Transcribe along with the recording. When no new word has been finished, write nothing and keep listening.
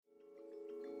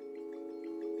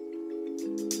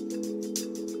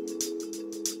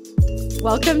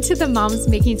Welcome to the Moms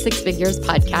Making Six Figures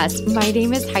podcast. My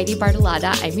name is Heidi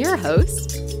Bartolotta. I'm your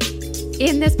host.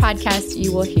 In this podcast,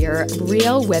 you will hear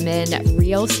real women,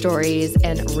 real stories,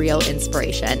 and real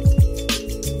inspiration.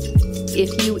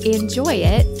 If you enjoy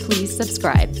it, please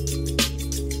subscribe.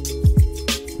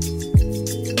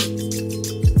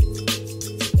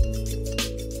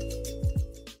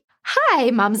 Hi,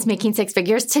 Moms Making Six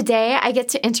Figures. Today, I get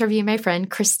to interview my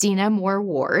friend Christina Moore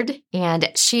Ward,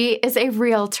 and she is a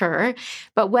realtor.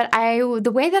 But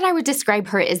the way that I would describe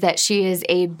her is that she is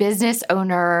a business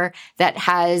owner that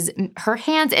has her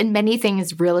hands in many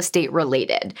things real estate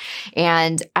related.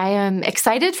 And I am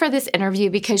excited for this interview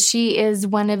because she is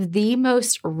one of the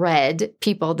most read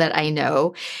people that I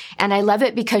know. And I love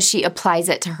it because she applies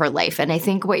it to her life. And I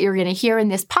think what you're going to hear in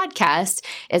this podcast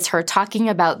is her talking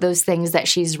about those things that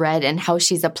she's read and how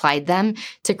she's applied them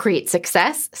to create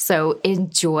success. So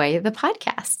enjoy the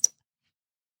podcast.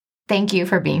 Thank you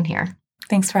for being here.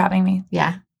 Thanks for having me.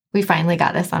 Yeah, we finally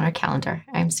got this on our calendar.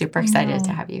 I'm super excited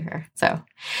to have you here. So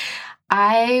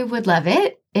I would love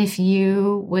it if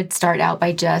you would start out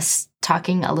by just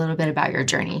talking a little bit about your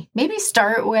journey. Maybe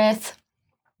start with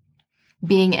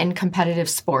being in competitive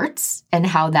sports and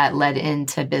how that led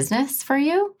into business for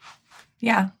you.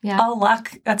 Yeah. All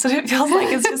luck. That's what it feels like.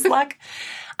 It's just luck.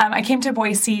 I came to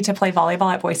Boise to play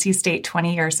volleyball at Boise State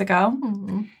 20 years ago.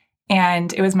 Mm-hmm.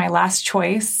 And it was my last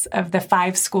choice of the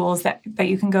 5 schools that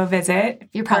you can go visit.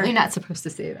 You're probably not supposed to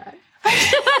say that.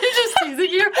 I'm just teasing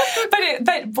you.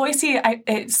 But Boise,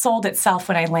 it sold itself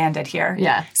when I landed here.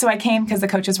 Yeah. So I came because the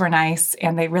coaches were nice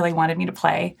and they really wanted me to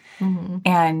play. Mm-hmm.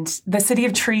 And the city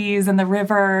of trees and the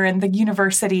river and the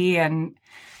university, and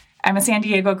I'm a San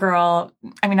Diego girl.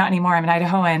 I mean, not anymore. I'm an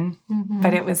Idahoan. Mm-hmm.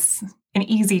 But it was an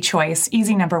easy choice,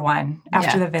 easy number one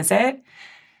after the visit.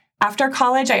 After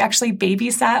college, I actually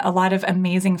babysat a lot of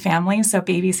amazing families. So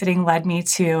babysitting led me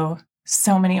to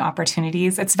so many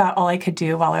opportunities. It's about all I could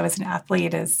do while I was an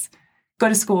athlete is go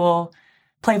to school,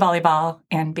 play volleyball,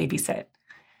 and babysit.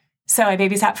 So I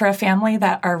babysat for a family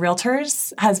that are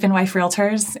realtors, husband-wife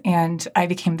realtors, and I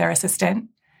became their assistant.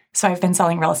 So I've been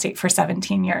selling real estate for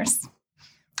 17 years.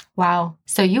 Wow.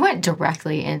 So you went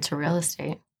directly into real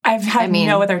estate. I've had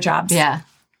no other jobs. Yeah.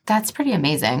 That's pretty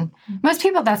amazing. Most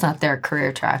people, that's not their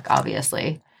career track,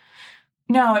 obviously.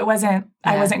 No, it wasn't.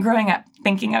 Yeah. I wasn't growing up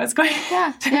thinking I was going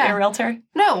to be a realtor.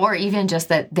 No, or even just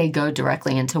that they go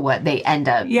directly into what they end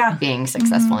up being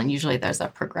successful. Mm-hmm. And usually there's a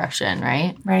progression,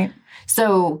 right? Right.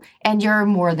 So, and you're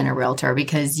more than a realtor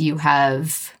because you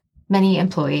have many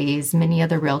employees, many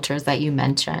other realtors that you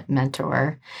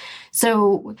mentor.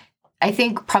 So I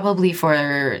think probably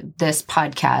for this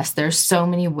podcast, there's so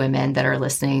many women that are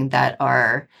listening that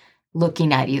are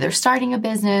looking at either starting a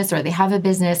business or they have a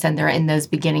business and they're in those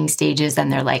beginning stages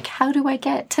and they're like, how do I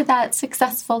get to that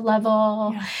successful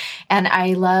level? Yeah. And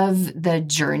I love the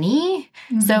journey.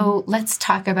 Mm-hmm. So let's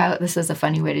talk about, this is a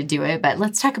funny way to do it, but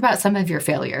let's talk about some of your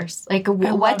failures. Like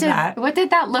what did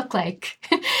that look like?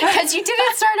 Because you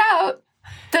didn't start out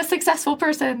the successful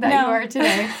person that you are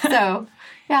today. So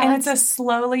yeah, and it's a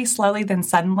slowly, then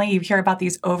suddenly you hear about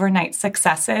these overnight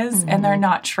successes and they're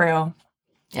not true.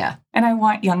 Yeah. And I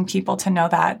want young people to know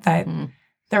that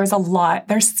there was a lot,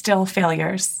 there's still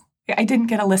failures. I didn't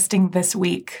get a listing this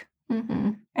week.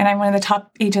 Mm-hmm. And I'm one of the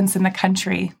top agents in the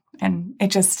country. And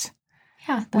it just,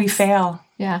 we fail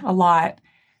a lot.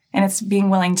 And it's being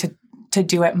willing to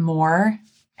do it more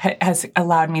has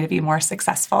allowed me to be more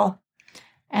successful.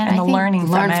 And I think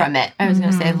learn from it. I was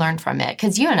going to say learn from it.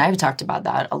 Because you and I have talked about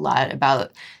that a lot,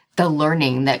 about the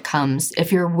learning that comes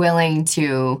if you're willing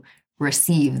to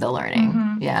receive the learning.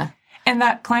 Mm-hmm. Yeah. And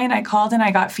that client I called and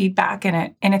I got feedback in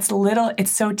it. And it's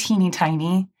so teeny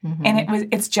tiny. Mm-hmm.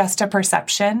 And it's just a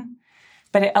perception.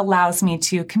 But it allows me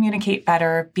to communicate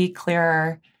better, be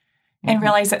clearer, and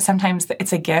realize that sometimes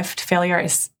it's a gift. Failure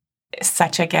is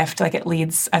such a gift. Like it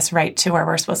leads us right to where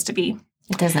we're supposed to be.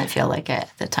 It doesn't feel like it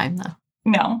at the time, though.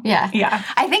 No. Yeah.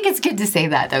 I think it's good to say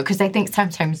that, though, because I think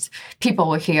sometimes people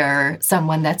will hear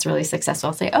someone that's really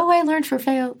successful say, oh, I learned through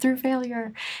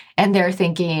failure. And they're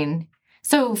thinking,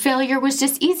 so failure was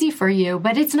just easy for you,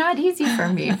 but it's not easy for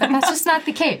me. But that's just not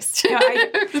the case.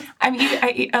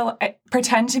 I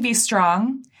pretend to be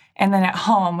strong. And then at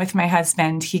home with my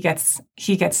husband, he gets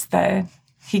to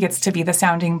be the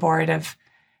sounding board of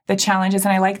the challenges.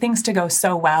 And I like things to go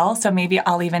so well. So maybe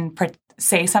I'll even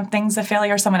say something's a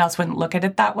failure. Someone else wouldn't look at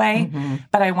it that way. Mm-hmm.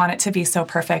 But I want it to be so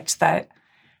perfect that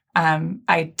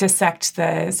I dissect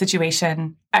the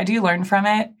situation. I do learn from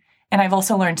it. And I've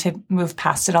also learned to move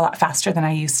past it a lot faster than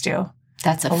I used to.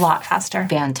 That's a lot faster.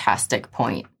 Fantastic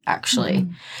point, actually,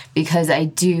 because I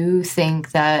do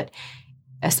think that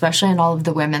especially in all of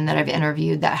the women that I've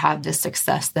interviewed that have the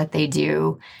success that they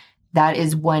do, that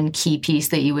is one key piece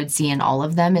that you would see in all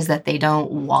of them, is that they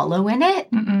don't wallow in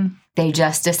it. Mm-mm. They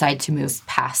just decide to move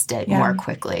past it more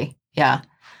quickly. Yeah.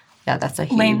 Yeah, that's a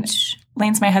huge...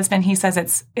 Lane's my husband. He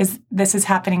says this is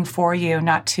happening for you,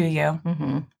 not to you.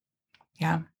 Mm-hmm.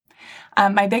 Yeah.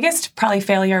 My biggest probably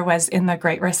failure was in the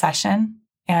Great Recession.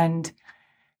 And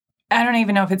I don't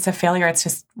even know if it's a failure. It's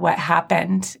just what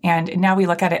happened. And now we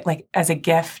look at it like as a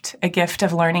gift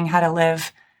of learning how to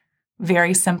live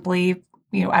very simply.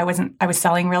 You know, I was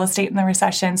selling real estate in the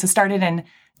recession. So started in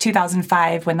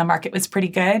 2005 when the market was pretty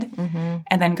good, mm-hmm.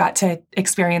 and then got to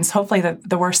experience hopefully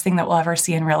the worst thing that we'll ever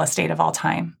see in real estate of all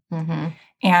time. Mm-hmm.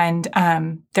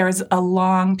 And there was a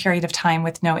long period of time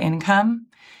with no income.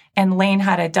 And Lane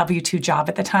had a W-2 job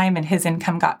at the time, and his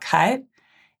income got cut.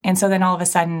 And so then all of a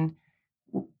sudden,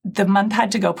 the month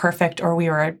had to go perfect or we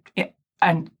were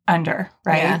under,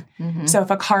 right? Yeah. Mm-hmm. So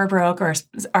if a car broke or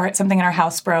something in our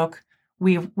house broke,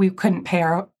 we couldn't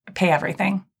pay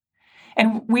everything.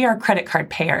 And we are credit card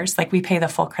payers. Like, we pay the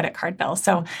full credit card bill.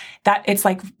 So that it's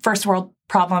like first world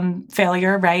problem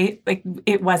failure, right? Like,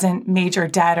 it wasn't major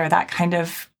debt or that kind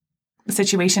of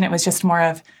situation. It was just more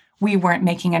of we weren't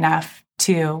making enough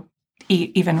to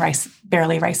eat even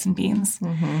barely rice and beans.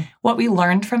 Mm-hmm. What we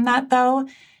learned from that, though,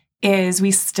 is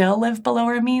we still live below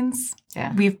our means.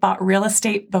 Yeah. We've bought real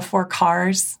estate before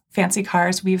cars, fancy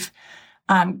cars. We've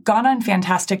gone on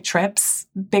fantastic trips,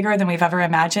 bigger than we've ever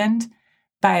imagined.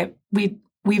 But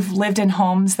we've lived in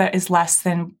homes that is less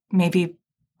than maybe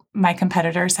my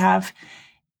competitors have.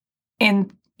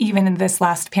 And even in this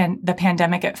last the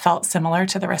pandemic, it felt similar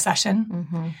to the recession.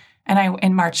 Mm-hmm.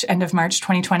 And end of March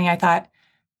 2020, I thought,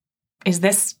 is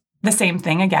this the same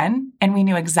thing again? And we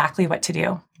knew exactly what to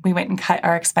do. We went and cut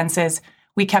our expenses.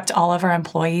 We kept all of our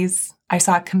employees. I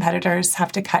saw competitors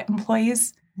have to cut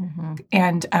employees. Mm-hmm.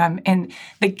 And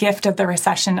the gift of the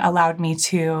recession allowed me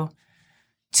to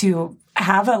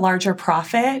have a larger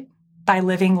profit by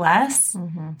living less,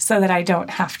 mm-hmm. so that I don't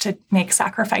have to make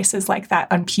sacrifices like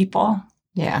that on people.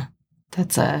 Yeah,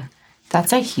 that's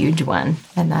a huge one.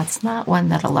 And that's not one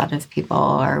that a lot of people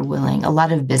are willing, a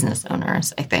lot of business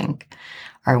owners, I think,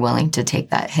 are willing to take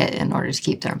that hit in order to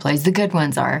keep their employees. The good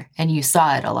ones are, and you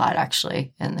saw it a lot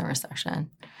actually in the recession.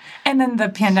 And then the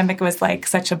pandemic was like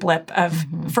such a blip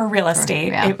mm-hmm. for real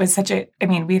estate. Yeah. It was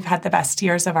we've had the best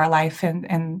years of our life and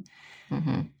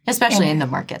mm-hmm. especially in the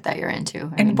market that you're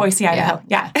into. In Boise, Idaho.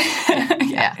 Yeah.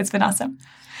 Yeah. It's been awesome.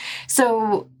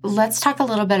 So let's talk a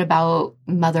little bit about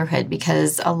motherhood,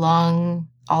 because along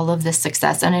all of this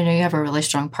success, and I know you have a really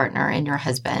strong partner in your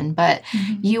husband, but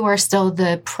mm-hmm. you are still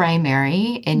the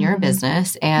primary in your mm-hmm.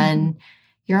 business, and mm-hmm.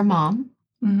 you're a mom.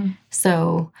 Mm-hmm.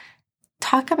 So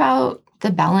talk about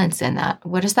the balance in that.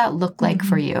 What does that look like mm-hmm.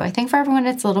 for you? I think for everyone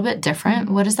it's a little bit different.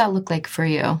 Mm-hmm. What does that look like for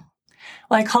you?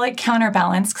 Well, I call it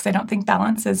counterbalance because I don't think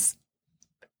balance is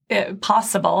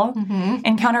possible. Mm-hmm.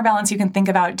 In counterbalance, you can think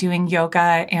about doing yoga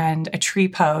and a tree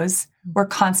pose. We're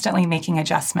constantly making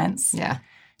adjustments. Yeah.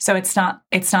 So it's not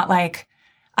like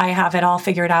I have it all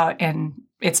figured out and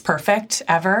it's perfect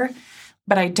ever,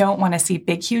 but I don't want to see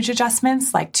big, huge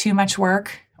adjustments like too much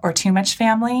work or too much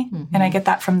family. Mm-hmm. And I get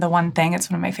that from The One Thing. It's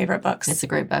one of my favorite books. It's a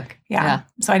great book. Yeah.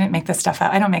 So I didn't make this stuff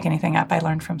up. I don't make anything up. I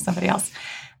learned from somebody else.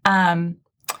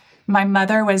 My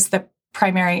mother was the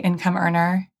primary income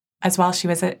earner as well. She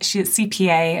was a CPA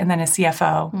and then a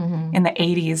CFO mm-hmm. in the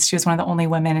 80s. She was one of the only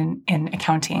women in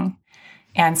accounting.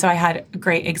 And so I had a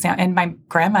great example. And my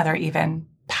grandmother even,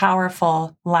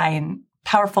 powerful line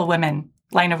of women.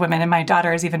 And my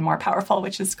daughter is even more powerful,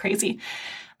 which is crazy.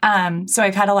 So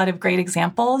I've had a lot of great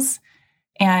examples.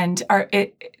 And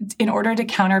in order to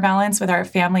counterbalance with our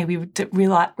family, we would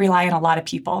rely on a lot of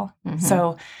people. Mm-hmm.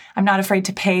 So I'm not afraid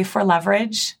to pay for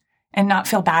leverage and not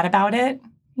feel bad about it.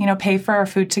 You know, pay for our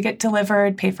food to get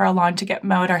delivered, pay for our lawn to get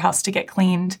mowed, our house to get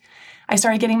cleaned. I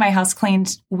started getting my house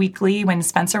cleaned weekly when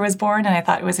Spencer was born, and I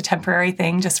thought it was a temporary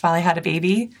thing just while I had a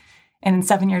baby. And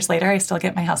 7 years later, I still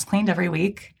get my house cleaned every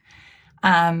week.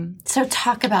 So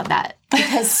talk about that,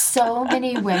 because so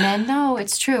many women, no,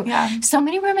 it's true. Yeah. So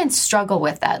many women struggle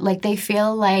with that. Like, they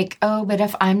feel like, oh, but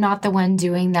if I'm not the one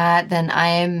doing that, then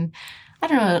I'm, I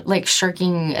don't know, like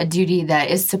shirking a duty that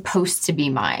is supposed to be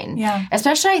mine. Yeah.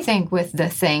 Especially, I think, with the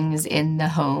things in the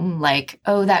home, like,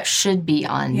 oh, that should be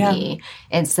on me,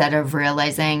 instead of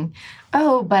realizing,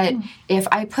 oh, but if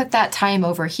I put that time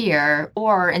over here,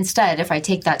 or instead, if I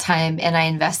take that time and I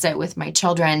invest it with my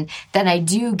children, then I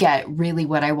do get really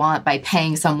what I want by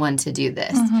paying someone to do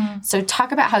this. Mm-hmm. So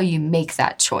talk about how you make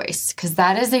that choice, because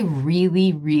that is a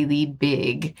really, really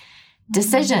big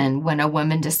decision when a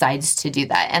woman decides to do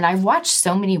that. And I've watched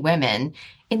so many women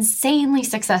insanely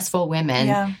successful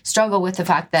women struggle with the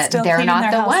fact that Still they're not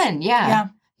the house. one.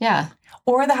 Yeah.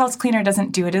 Or the house cleaner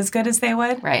doesn't do it as good as they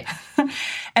would. Right.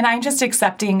 And I'm just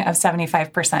accepting of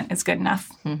 75% is good enough,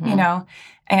 you know?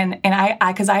 And I,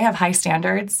 because I have high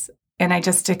standards, and I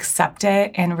just accept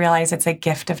it and realize it's a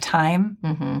gift of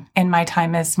time. And my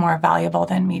time is more valuable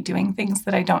than me doing things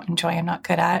that I don't enjoy, I'm not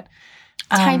good at.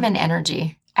 Time and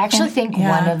energy. I actually think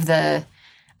one of the,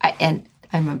 and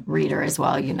I'm a reader as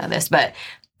well, you know this, but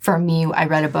for me, I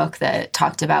read a book that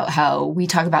talked about how we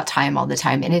talk about time all the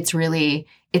time. And it's really,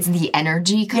 it's the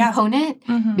energy component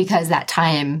because that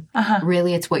time,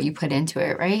 really it's what you put into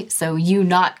it, right? So you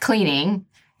not cleaning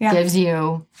gives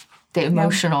you the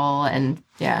emotional and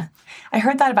I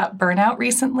heard that about burnout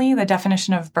recently, the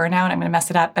definition of burnout. I'm going to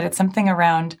mess it up, but it's something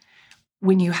around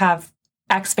when you have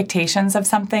expectations of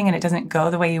something and it doesn't go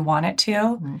the way you want it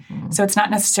to. So it's not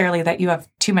necessarily that you have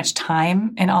too much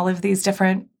time in all of these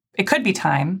different, it could be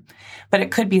time, but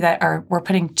it could be that we're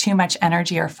putting too much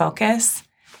energy or focus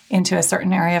into a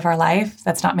certain area of our life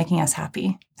that's not making us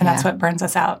happy. And that's what burns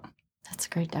us out. That's a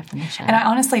great definition. And I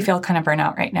honestly feel kind of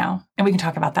burnout right now. And we can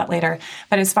talk about that later.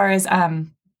 But as far as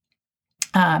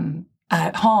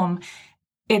home,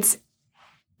 it's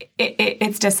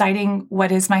deciding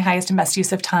what is my highest and best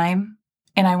use of time.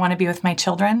 And I want to be with my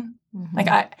children. Like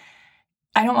I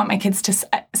don't want my kids to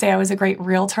say I was a great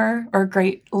realtor or a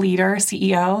great leader,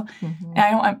 CEO. And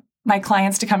I don't want my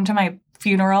clients to come to my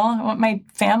funeral. I want my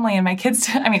family and my kids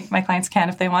to, I mean, my clients can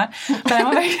if they want, but I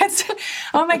want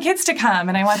my kids to come,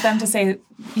 and I want them to say,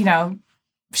 you know,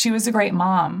 she was a great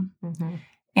mom.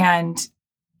 And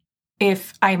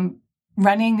if I'm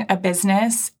running a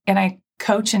business, and I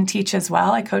coach and teach as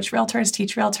well, I coach realtors,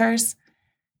 teach realtors,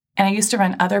 and I used to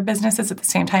run other businesses at the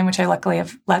same time, which I luckily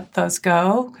have let those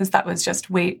go because that was just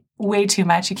way too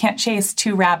much. You can't chase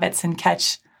 2 rabbits and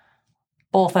catch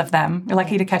both of them. You're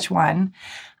lucky to catch one.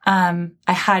 I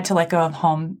had to let go of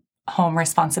home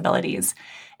responsibilities.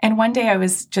 And one day it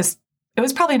was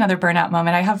probably another burnout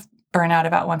moment. I have burnout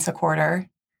about once a quarter,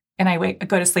 and I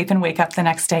go to sleep and wake up the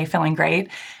next day feeling great.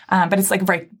 But it's like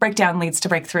breakdown leads to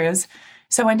breakthroughs.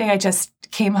 So one day I just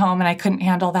came home and I couldn't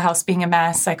handle the house being a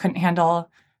mess. I couldn't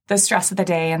handle the stress of the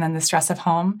day and then the stress of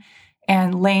home.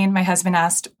 And Lane, my husband,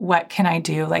 asked, what can I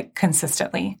do like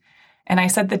consistently? And I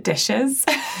said, the dishes.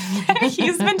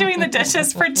 He's been doing the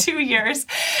dishes for 2 years.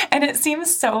 And it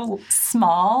seems so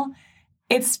small.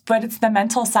 But it's the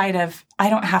mental side of, I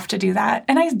don't have to do that.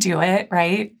 And I do it,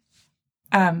 right?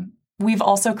 We've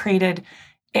also created,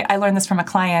 I learned this from a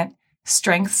client,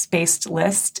 strengths-based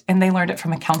list, and they learned it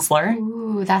from a counselor.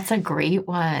 Ooh, that's a great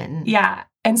one. Yeah.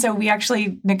 And so we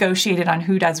actually negotiated on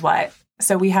who does what.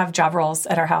 So we have job roles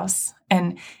at our house.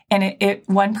 And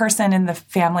one person in the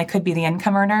family could be the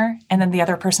income earner, and then the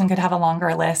other person could have a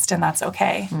longer list, and that's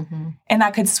okay. And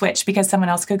that could switch because someone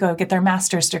else could go get their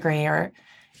master's degree, or,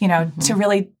 you know, to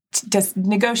really just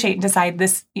negotiate and decide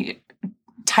this.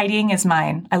 Tidying is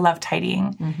mine. I love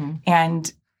tidying.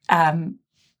 And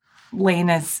Lane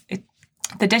is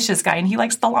the dishes guy, and he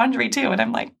likes the laundry too. And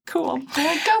I'm like, cool.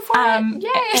 Go for it.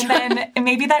 Yay. And then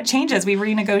maybe that changes. We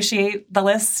renegotiate the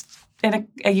list in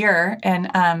a year.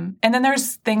 And then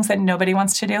there's things that nobody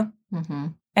wants to do.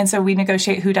 And so we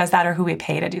negotiate who does that or who we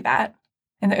pay to do that.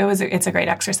 And it's a great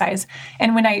exercise.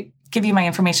 And when I give you my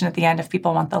information at the end, if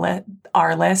people want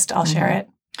our list, I'll share it.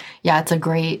 Yeah,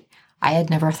 I had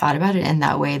never thought about it in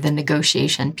that way, the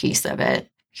negotiation piece of it,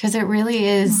 because it really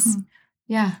is,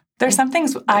 There's some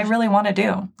things I really want to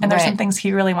do, and there's some things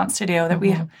he really wants to do that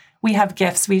we have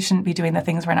gifts. We shouldn't be doing the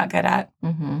things we're not good at.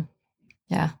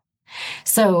 Yeah.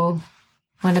 So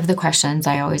one of the questions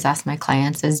I always ask my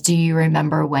clients is, do you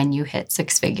remember when you hit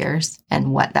 6 figures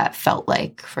and what that felt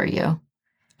like for you?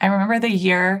 I remember the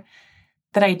year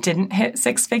that I didn't hit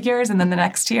 6 figures, and then the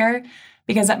next year,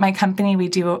 because at my company, we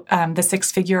do the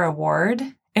 6-figure award.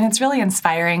 And it's really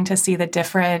inspiring to see the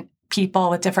different people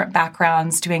with different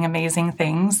backgrounds doing amazing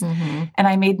things. And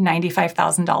I made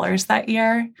 $95,000 that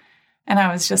year. And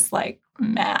I was just like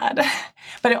mad.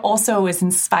 But it also was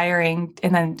inspiring.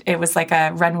 And then it was like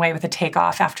a runway with a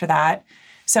takeoff after that.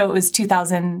 So it was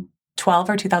 2012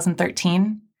 or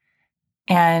 2013.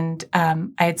 And I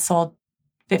had sold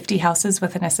 50 houses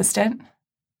with an assistant.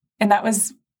 And that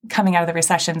was coming out of the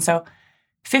recession. So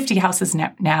 50 houses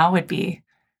now would be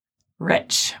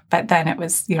rich. But then it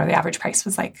was, the average price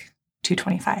was like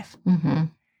 $225.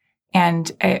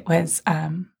 And it was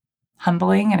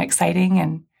humbling and exciting,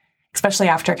 and especially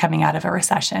after coming out of a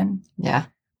recession. Yeah.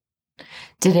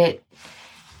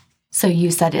 So you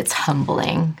said it's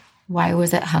humbling. Why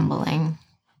was it humbling?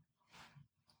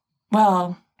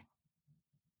 Well,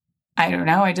 I don't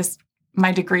know.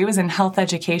 my degree was in health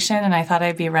education, and I thought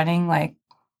I'd be running like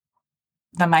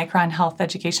the Micron health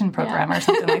education program or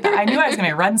something like that. I knew I was going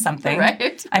to run something.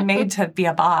 Right. I'm made to be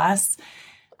a boss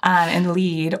and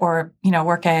lead, or,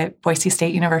 work at Boise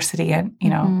State University and,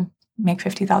 make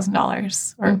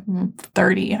 $50,000 or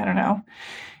 30, I don't know.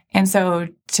 And so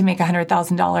to make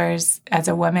 $100,000 as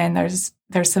a woman, there's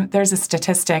a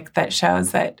statistic that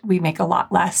shows that we make a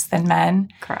lot less than men.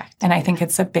 Correct. And I think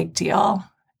it's a big deal.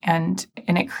 And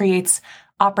it creates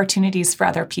opportunities for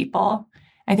other people.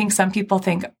 I think some people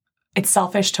think it's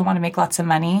selfish to want to make lots of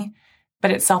money, but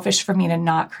it's selfish for me to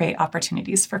not create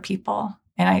opportunities for people.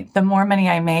 And the more money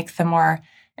I make, the more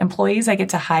employees I get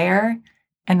to hire,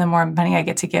 and the more money I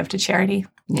get to give to charity.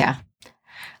 Yeah.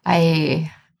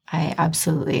 I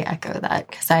absolutely echo that,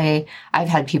 because I've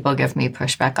had people give me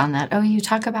pushback on that. Oh, you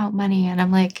talk about money. And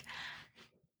I'm like,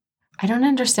 I don't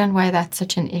understand why that's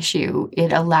such an issue.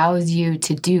 It allows you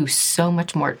to do so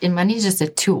much more. And money is just a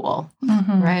tool,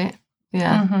 right?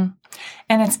 Yeah. Mm-hmm.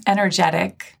 And it's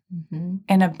energetic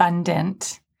and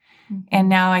abundant. And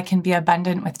now I can be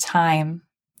abundant with time.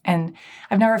 And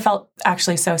I've never felt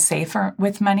actually so safe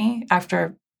with money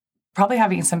after probably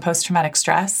having some post-traumatic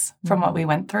stress from what we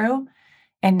went through.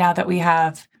 And now that we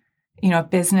have, a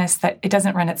business that it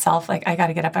doesn't run itself, like I got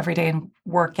to get up every day and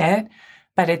work it,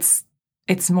 but it's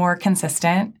more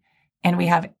consistent, and we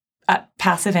have a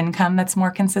passive income that's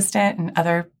more consistent and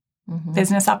other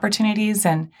business opportunities.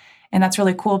 And that's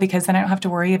really cool, because then I don't have to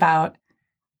worry about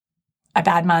a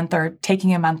bad month or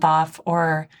taking a month off,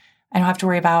 or I don't have to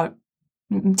worry about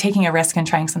taking a risk and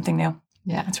trying something new.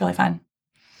 Yeah. It's really fun.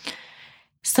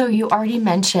 So you already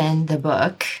mentioned the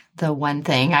book, The One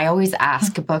Thing. I always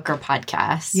ask book or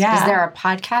podcast. Yeah. Is there a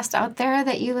podcast out there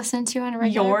that you listen to on a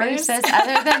regular basis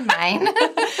other than mine?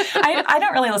 I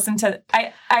don't really listen to,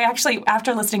 I actually,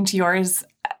 after listening to yours,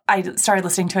 I started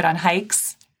listening to it on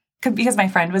hikes because my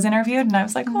friend was interviewed, and I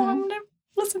was like, oh, I'm going to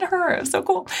listen to her. It was so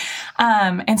cool.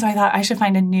 And so I thought I should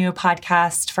find a new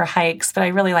podcast for hikes, but I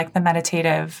really like the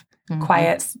meditative,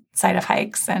 quiet side of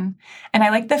hikes. And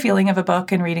I like the feeling of a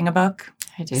book and reading a book.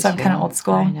 I do so too. I'm kind of old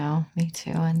school. I know, me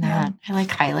too. And that I like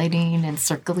highlighting and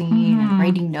circling and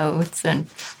writing notes, and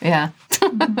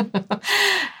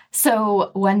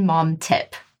So one mom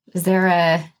tip. Is there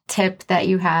a tip that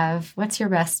you have? What's your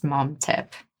best mom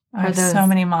tip? I have so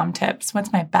many mom tips.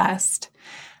 What's my best?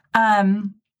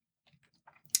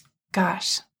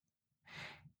 Gosh.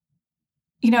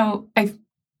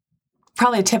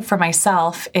 Probably a tip for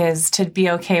myself is to be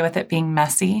okay with it being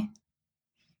messy.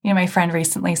 My friend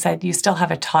recently said, you still have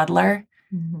a toddler,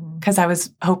 because I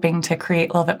was hoping to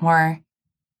create a little bit more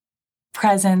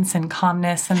presence and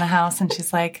calmness in the house. And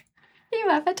she's like, you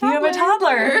have a toddler. You have a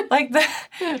toddler.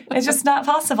 It's just not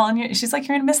possible. And she's like,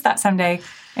 you're going to miss that someday.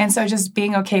 And so just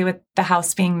being okay with the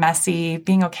house being messy,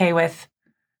 being okay with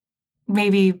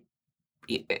maybe,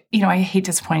 I hate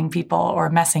disappointing people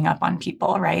or messing up on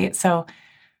people, right? So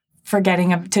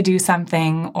forgetting to do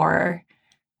something, or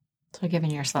so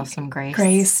giving yourself some grace.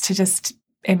 Grace to just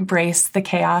embrace the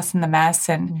chaos and the mess.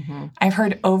 And I've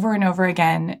heard over and over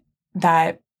again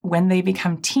that when they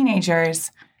become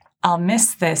teenagers, I'll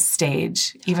miss this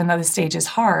stage, even though the stage is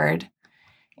hard.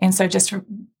 And so just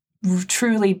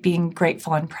truly being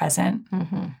grateful and present.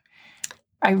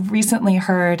 I recently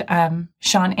heard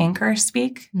Sean Anker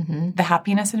speak, The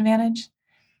Happiness Advantage.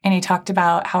 And he talked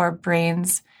about how our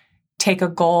brains take a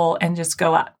goal and just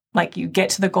go up. Like you get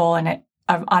to the goal and it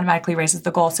automatically raises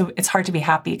the goal. So it's hard to be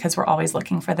happy because we're always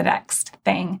looking for the next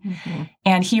thing.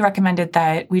 And he recommended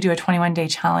that we do a 21-day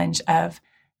challenge of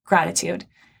gratitude.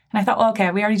 And I thought, well, okay,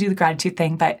 we already do the gratitude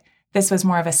thing, but this was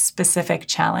more of a specific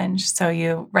challenge. So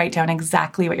you write down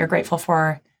exactly what you're grateful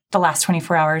for the last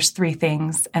 24 hours, 3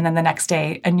 things, and then the next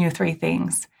day, a new 3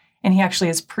 things. And he actually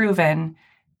has proven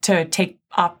to take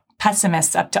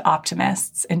pessimists up to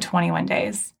optimists in 21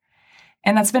 days.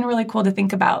 And that's been really cool to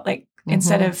think about. Like,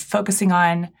 instead of focusing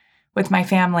on with my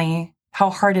family how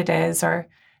hard it is, or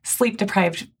sleep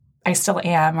deprived I still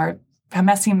am, or how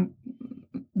messy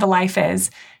the life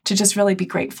is, to just really be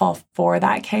grateful for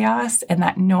that chaos and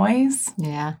that noise.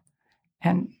 Yeah.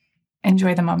 And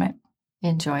enjoy the moment.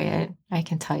 Enjoy it. I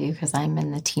can tell you, because I'm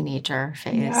in the teenager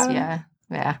phase. Yeah.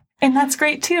 And that's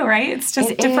great too, right? It's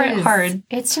just different, hard.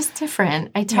 It's just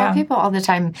different. I tell people all the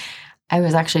time. I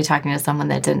was actually talking to someone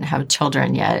that didn't have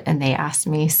children yet, and they asked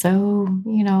me, so,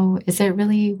 is it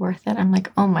really worth it? I'm like,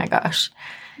 oh my gosh.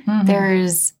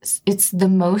 It's the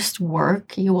most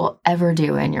work you will ever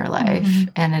do in your life,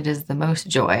 and it is the most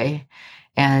joy.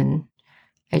 And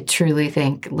I truly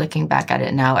think, looking back at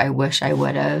it now, I wish I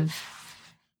would have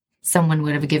someone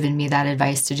would have given me that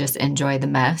advice to just enjoy the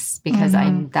mess, because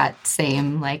I'm that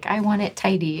same, like, I want it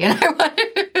tidy and I want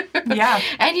it. Yeah.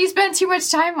 And you spend too much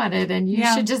time on it, and you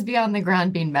should just be on the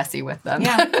ground being messy with them.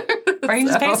 Yeah. Or you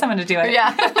just pay someone to do it.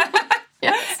 Yeah.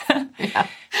 Yes. Yeah.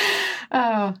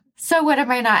 Oh, so what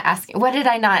am I not asking? What did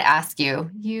I not ask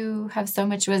you? You have so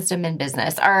much wisdom in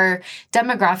business. Our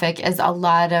demographic is a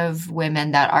lot of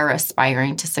women that are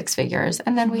aspiring to six figures.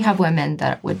 And then we have women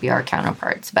that would be our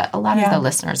counterparts, but a lot of the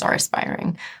listeners are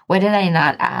aspiring. What did I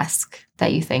not ask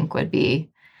that you think would be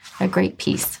a great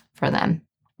piece for them?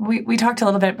 We talked a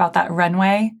little bit about that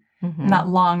runway, and that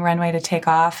long runway to take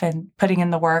off and putting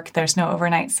in the work. There's no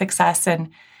overnight success.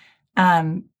 And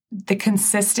the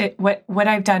consistent, what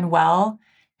I've done well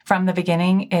from the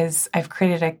beginning is I've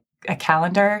created a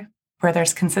calendar where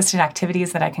there's consistent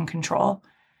activities that I can control.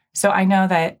 So I know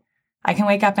that I can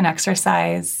wake up and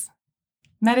exercise,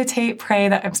 meditate, pray.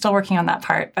 That I'm still working on that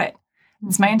part, but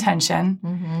it's my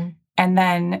intention. And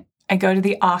then I go to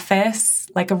the office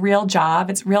like a real job.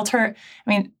 It's realtor. I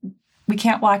mean, we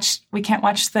can't watch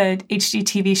the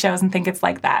HGTV shows and think it's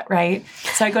like that, right?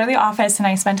 So I go to the office and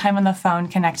I spend time on the phone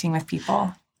connecting with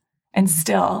people. And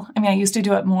still, I mean, I used to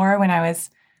do it more when I was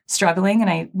struggling and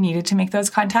I needed to make those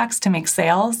contacts to make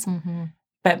sales.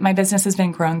 But my business has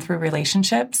been grown through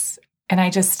relationships. And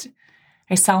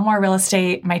I sell more real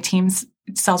estate. My team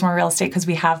sells more real estate because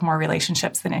we have more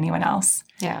relationships than anyone else.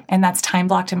 Yeah. And that's time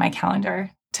blocked in my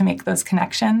calendar to make those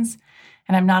connections.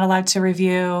 And I'm not allowed to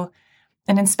review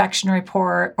an inspection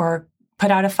report or put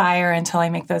out a fire until I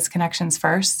make those connections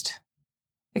first,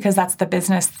 because that's the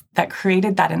business that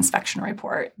created that inspection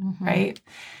report, right?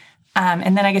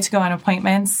 And then I get to go on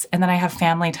appointments, and then I have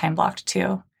family time blocked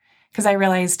too, because I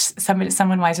realized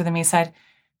someone wiser than me said,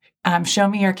 show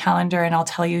me your calendar and I'll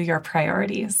tell you your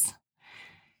priorities.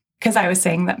 Because I was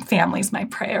saying that family's my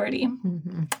priority.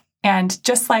 And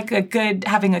just like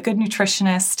having a good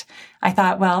nutritionist, I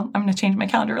thought, well, I'm going to change my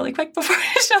calendar really quick before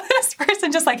I show this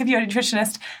person. Just like if you had a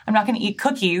nutritionist, I'm not going to eat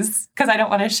cookies because I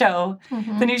don't want to show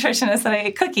the nutritionist that I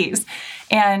ate cookies.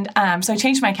 And so I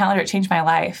changed my calendar. It changed my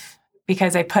life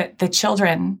because I put the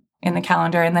children in the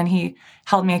calendar, and then he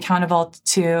held me accountable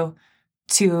to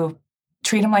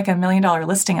treat him like $1 million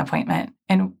listing appointment.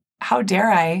 And how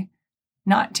dare I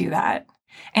not do that?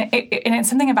 And it's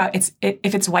something about if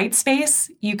it's white space,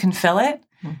 you can fill it.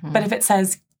 But if it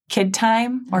says kid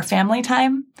time or family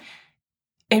time,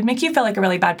 it'd make you feel like a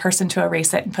really bad person to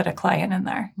erase it and put a client in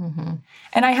there.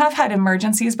 And I have had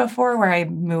emergencies before where I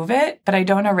move it, but I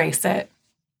don't erase it.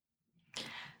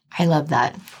 I love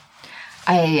that.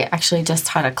 I actually just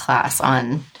taught a class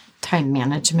on time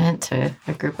management to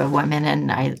a group of women,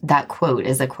 and that quote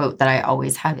is a quote that I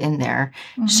always have in there.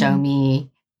 Show me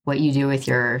what you do with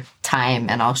your time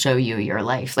and I'll show you your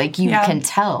life. Like you can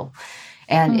tell.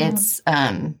 And it's,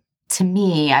 to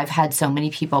me, I've had so many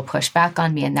people push back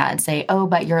on me in that and say, oh,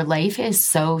 but your life is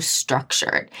so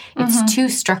structured. It's too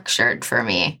structured for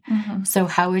me. So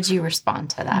how would you respond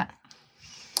to that?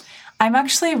 I'm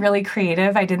actually really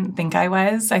creative. I didn't think I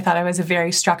was. I thought I was a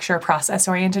very structure,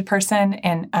 process-oriented person.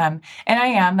 And I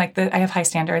am, I have high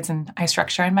standards and high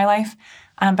structure in my life.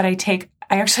 But I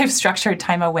actually have structured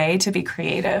time away to be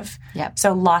creative. Yep.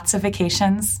 So lots of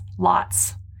vacations,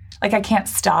 lots. Like I can't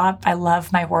stop. I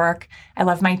love my work. I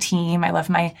love my team. I love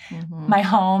my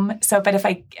home. So, but if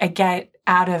I get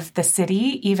out of the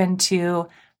city, even to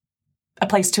a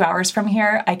place 2 hours from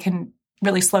here, I can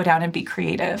really slow down and be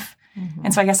creative.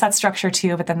 And so I guess that's structure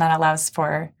too, but then that allows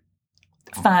for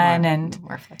fun and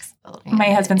more flexibility.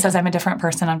 My husband says I'm a different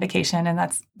person on vacation, and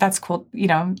that's cool. You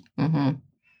know,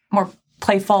 more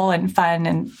playful and fun,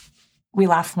 and we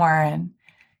laugh more, and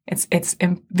it's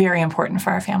very important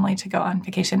for our family to go on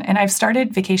vacation. And I've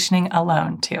started vacationing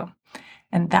alone too,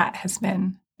 and that has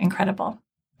been incredible.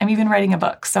 I'm even writing a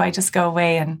book, so I just go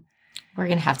away and we're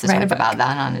gonna have to talk about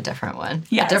that on a different one,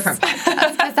 a different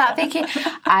podcast. Because that vacation,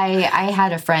 I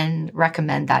had a friend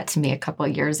recommend that to me a couple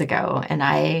of years ago, and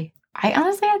I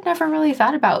honestly had never really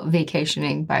thought about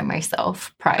vacationing by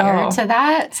myself prior to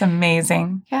that. It's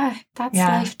amazing. Yeah, that's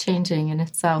life-changing in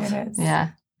itself. It is. Yeah.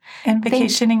 And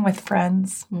vacationing with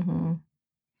friends.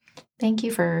 Thank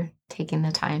you for taking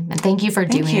the time. And thank you for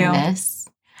doing this.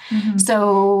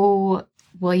 So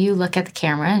will you look at the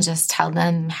camera and just tell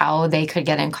them how they could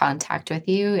get in contact with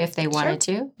you if they wanted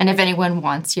to? And if anyone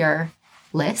wants your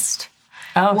list.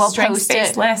 Oh, we'll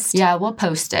strengths-based list. Yeah, we'll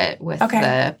post it with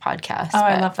the podcast.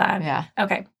 I love that. Yeah.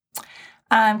 Okay.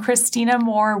 Christina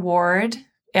Moore Ward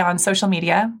on social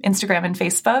media, Instagram and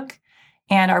Facebook.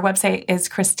 And our website is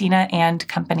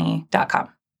christinaandcompany.com.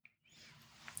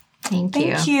 Thank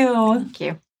you. Thank you. Thank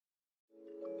you.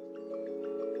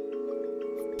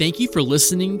 Thank you for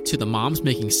listening to the Moms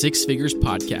Making Six Figures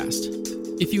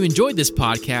podcast. If you enjoyed this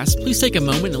podcast, please take a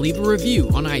moment and leave a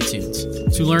review on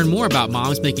iTunes. To learn more about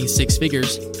Moms Making Six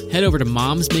Figures, head over to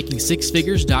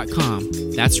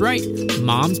momsmakingsixfigures.com. That's right,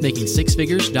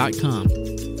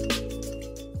 momsmakingsixfigures.com.